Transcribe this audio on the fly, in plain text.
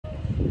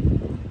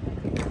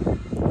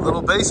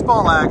Little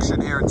baseball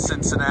action here in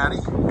Cincinnati.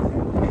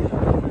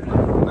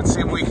 Let's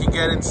see if we can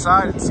get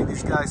inside and see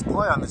these guys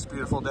play on this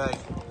beautiful day.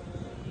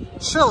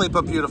 Chilly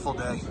but beautiful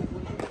day.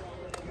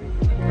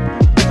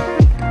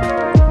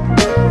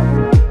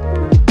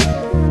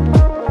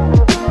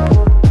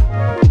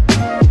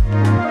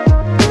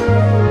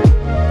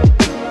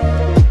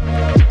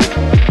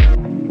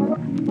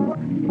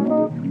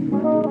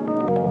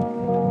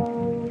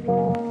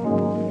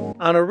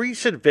 On a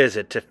recent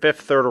visit to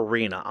Fifth Third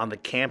Arena on the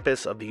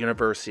campus of the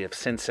University of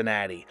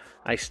Cincinnati,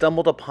 I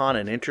stumbled upon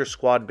an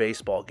inter-squad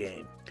baseball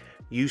game.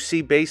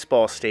 UC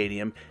Baseball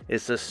Stadium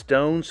is a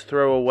stone's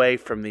throw away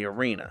from the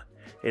arena.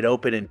 It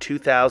opened in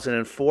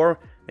 2004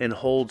 and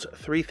holds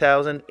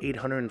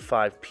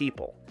 3,805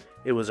 people.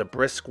 It was a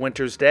brisk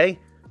winter's day,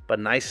 but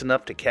nice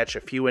enough to catch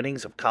a few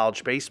innings of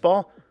college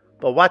baseball.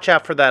 But watch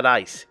out for that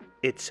ice.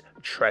 It's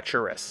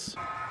treacherous.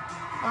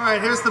 All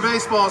right, here's the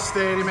baseball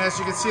stadium. As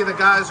you can see, the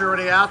guys are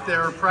already out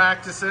there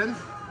practicing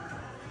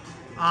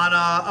on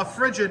a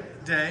frigid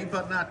day,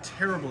 but not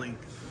terribly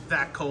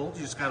that cold.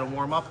 You just got to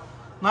warm up.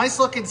 Nice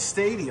looking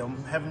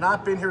stadium. Have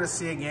not been here to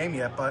see a game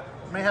yet, but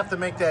may have to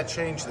make that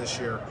change this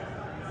year.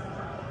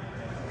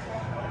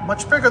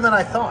 Much bigger than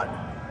I thought.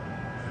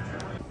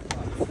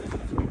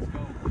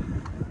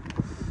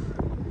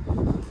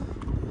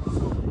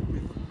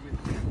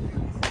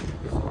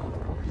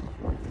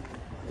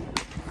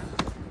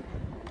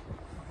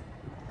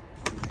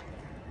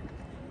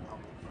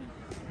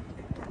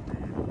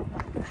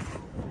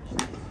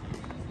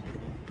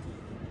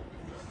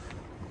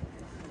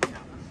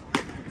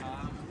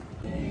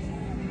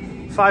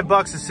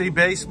 $5 to see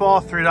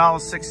baseball,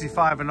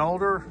 $3.65 and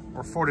older,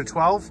 or 4 to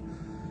 12.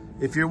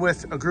 If you're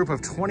with a group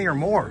of 20 or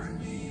more,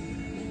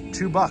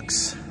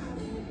 $2.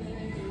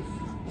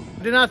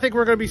 I did not think we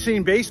were going to be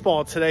seeing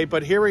baseball today,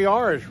 but here we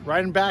are.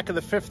 Right in back of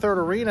the Fifth Third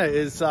Arena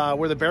is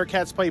where the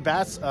Bearcats play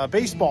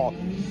baseball.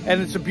 And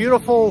it's a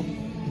beautiful,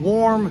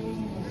 warm,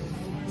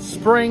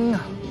 spring,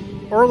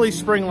 early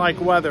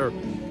spring-like weather,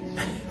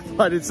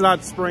 but it's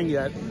not spring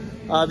yet.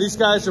 These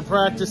guys are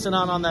practicing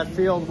on that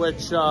field,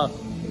 which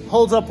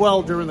holds up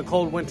well during the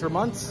cold winter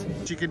months.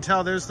 As you can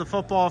tell, there's the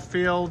football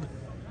field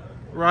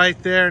right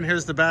there, and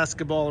here's the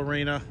basketball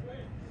arena.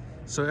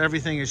 So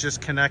everything is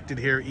just connected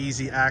here,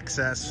 easy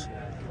access.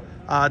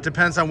 It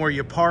depends on where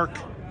you park.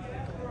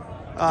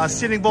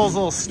 Sitting Bull's a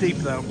little steep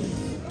though.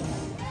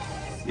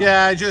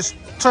 Yeah, I just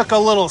took a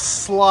little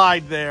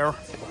slide there.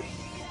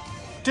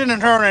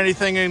 Didn't hurt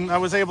anything, and I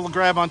was able to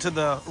grab onto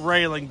the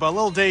railing, but a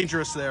little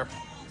dangerous there.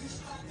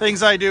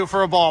 Things I do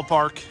for a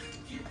ballpark.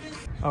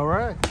 All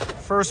right,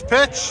 first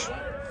pitch.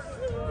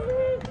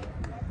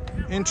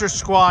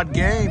 Inter-squad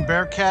game,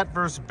 Bearcat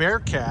versus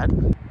Bearcat.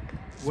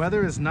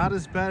 Weather is not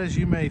as bad as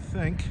you may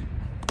think.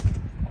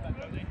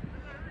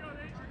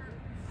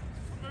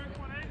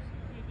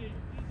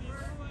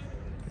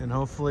 And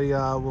hopefully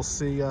we'll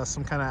see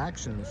some kind of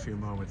action in a few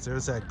moments.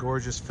 There's that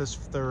gorgeous Fifth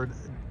Third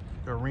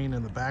Arena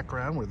in the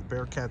background where the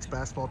Bearcats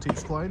basketball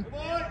team's playing.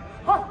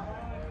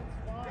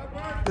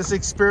 This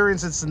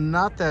experience, it's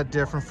not that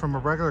different from a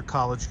regular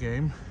college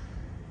game.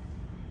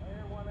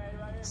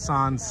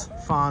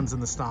 Fawns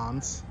and the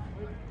Stons.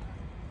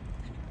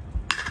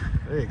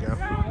 There you go.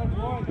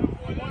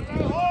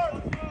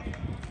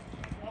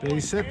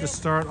 Base hit to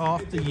start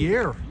off the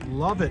year.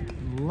 Love it,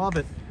 love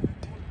it.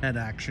 Head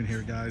action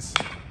here, guys.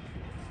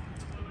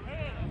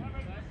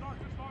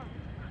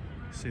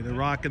 See, they're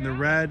rocking the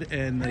red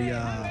and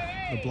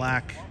the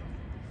black.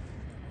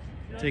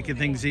 Taking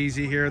things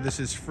easy here. This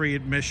is free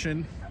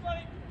admission.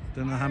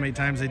 Don't know how many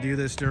times they do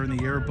this during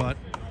the year, but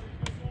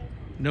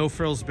no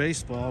frills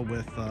baseball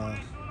with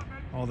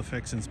all the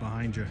fixings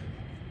behind you.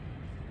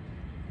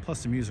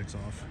 Plus the music's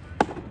off.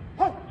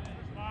 There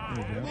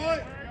you go.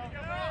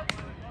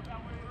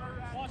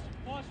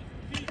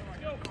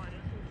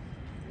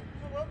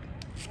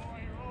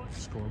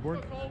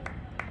 Scoreboard.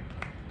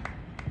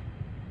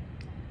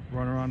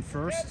 Runner on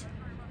first.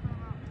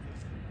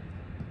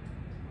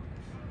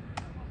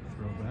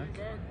 Throwback.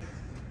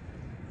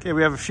 Okay,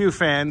 we have a few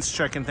fans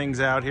checking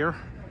things out here.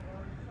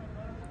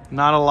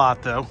 Not a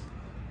lot though.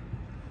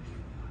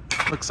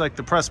 Looks like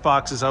the press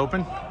box is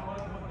open.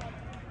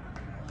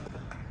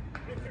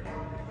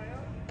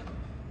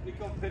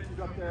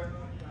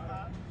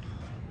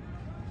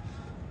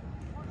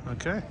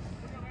 Okay.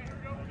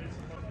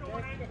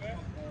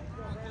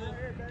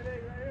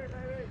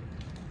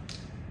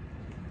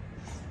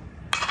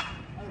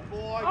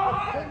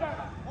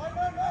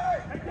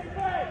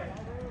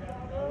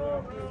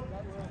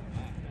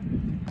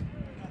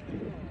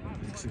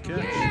 Makes a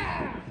catch.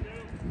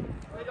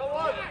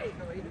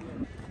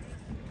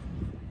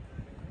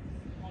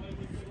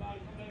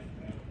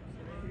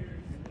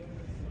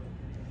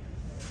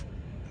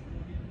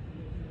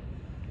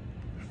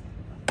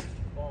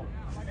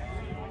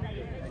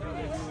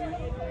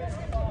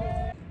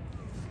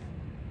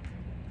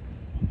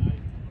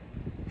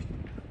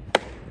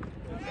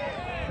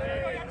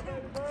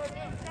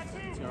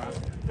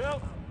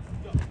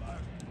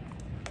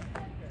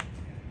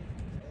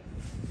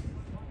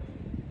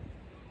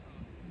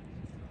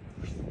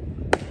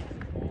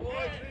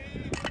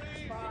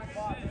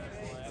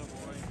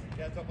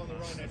 Cat's up on the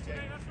run, AJ.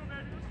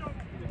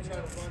 You're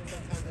trying to run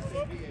sometimes the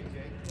same AJ.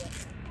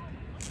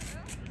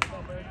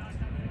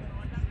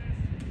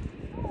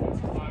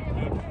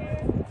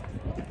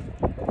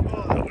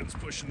 Oh, that one's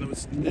pushing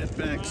those net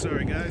back.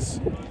 Sorry,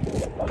 guys.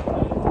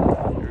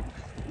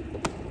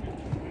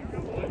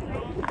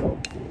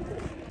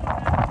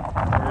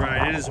 All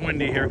right, it is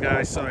windy here,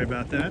 guys. Sorry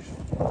about that.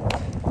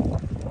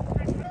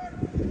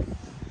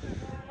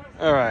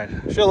 All right,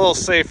 feel a little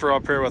safer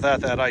up here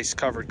without that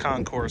ice-covered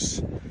concourse.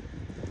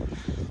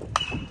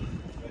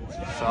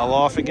 Fell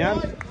off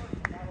again.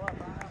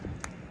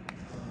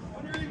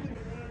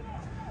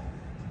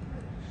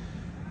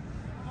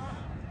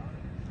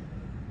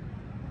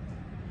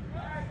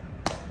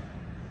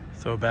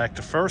 Throw back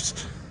to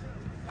first.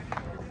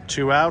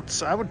 2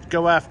 outs. I would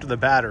go after the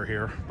batter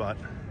here, but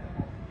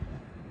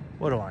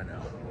what do I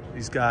know?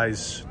 These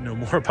guys know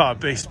more about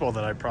baseball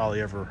than I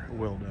probably ever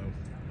will know,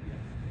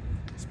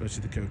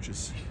 especially the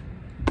coaches.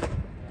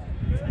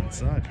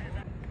 Outside.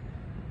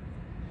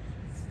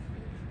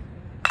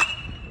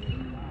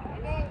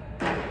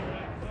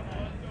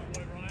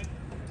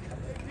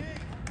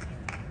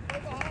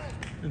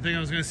 Didn't think I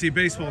was going to see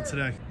baseball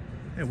today.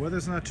 Hey,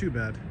 weather's not too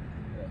bad.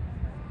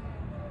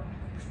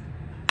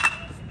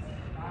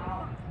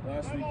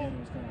 Last weekend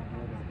was kind of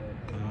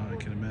good. Oh, I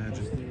can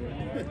imagine.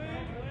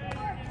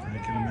 I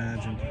can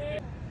imagine.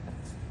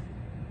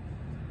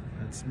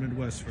 That's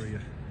Midwest for you.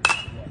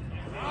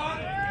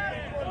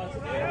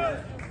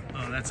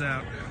 Oh, that's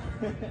out.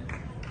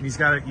 You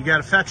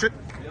gotta fetch it?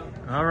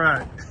 All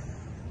right.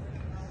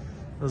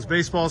 Those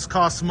baseballs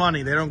cost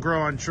money. They don't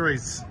grow on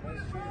trees.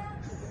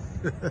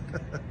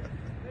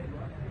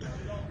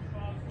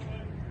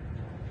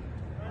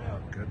 Oh,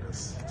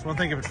 goodness. It's one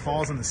thing if it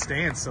falls in the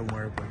stands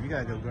somewhere, but you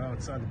gotta go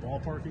outside the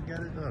ballpark and get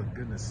it. Oh,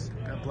 goodness.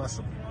 God bless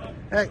him.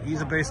 Hey,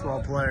 he's a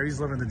baseball player. He's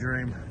living the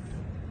dream.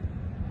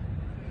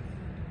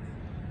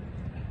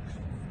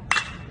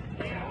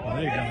 Oh,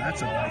 there you go.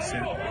 That's a nice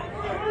hit.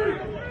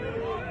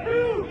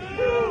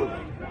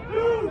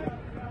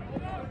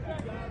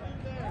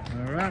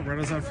 All right,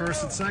 runners on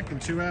first and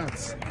second, 2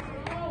 outs.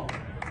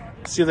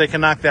 See if they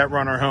can knock that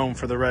runner home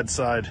for the red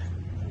side.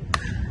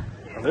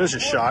 Oh, there's a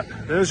shot.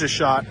 There's a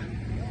shot.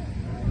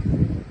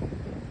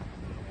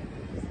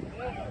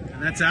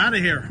 And that's out of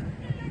here.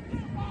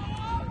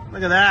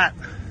 Look at that.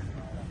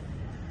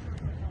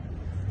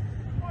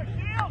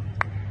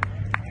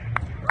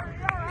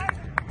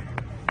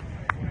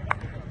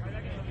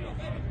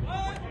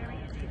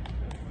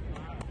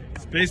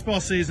 It's baseball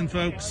season,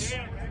 folks.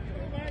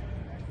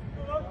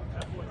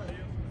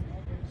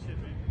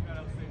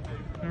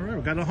 All right,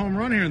 we got a home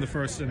run here in the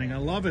first inning. I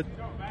love it.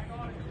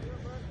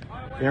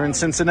 Here in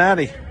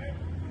Cincinnati.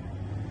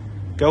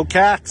 Go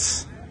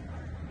Cats.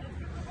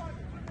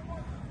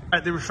 All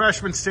right, the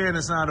refreshment stand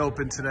is not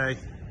open today.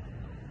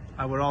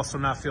 I would also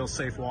not feel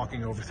safe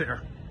walking over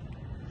there.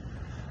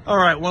 All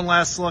right, one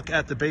last look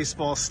at the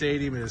baseball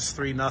stadium. It is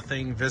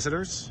 3-0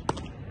 visitors.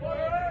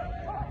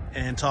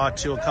 And talk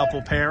to a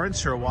couple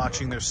parents who are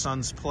watching their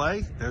sons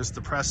play. There's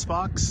the press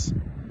box.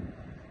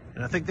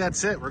 And I think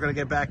that's it. We're going to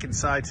get back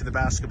inside to the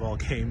basketball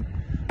game.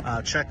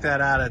 Check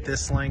that out at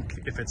this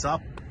link if it's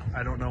up.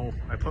 I don't know.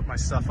 I put my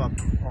stuff up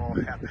all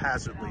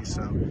haphazardly,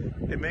 so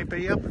it may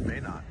be up, it may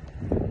not.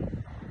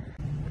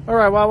 All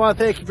right, well, I want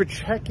to thank you for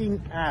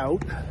checking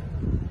out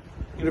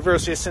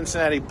University of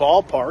Cincinnati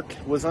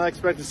Ballpark. Was not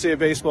expecting to see a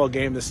baseball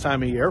game this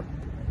time of year.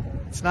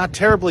 It's not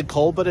terribly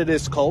cold, but it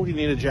is cold. You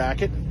need a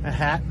jacket, a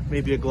hat,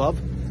 maybe a glove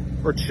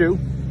or 2.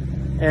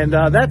 And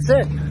that's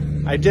it.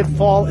 I did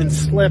fall and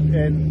slip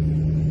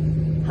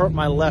and hurt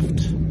my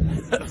left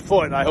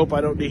foot. I hope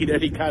I don't need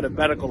any kind of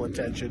medical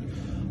attention.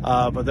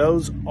 But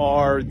those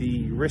are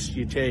the risks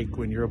you take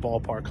when you're a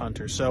ballpark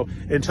hunter. So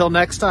until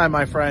next time,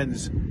 my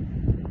friends,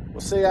 we'll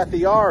see you at the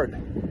yard.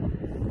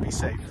 Be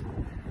safe.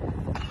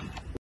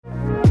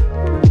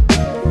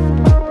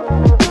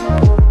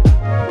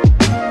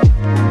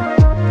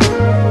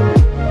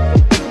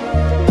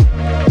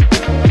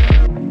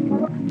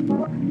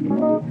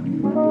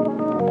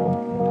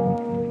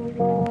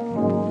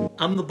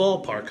 I'm the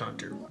Ballpark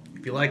Hunter.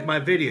 If you like my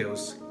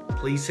videos,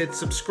 please hit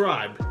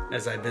subscribe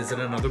as I visit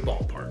another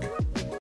ballpark.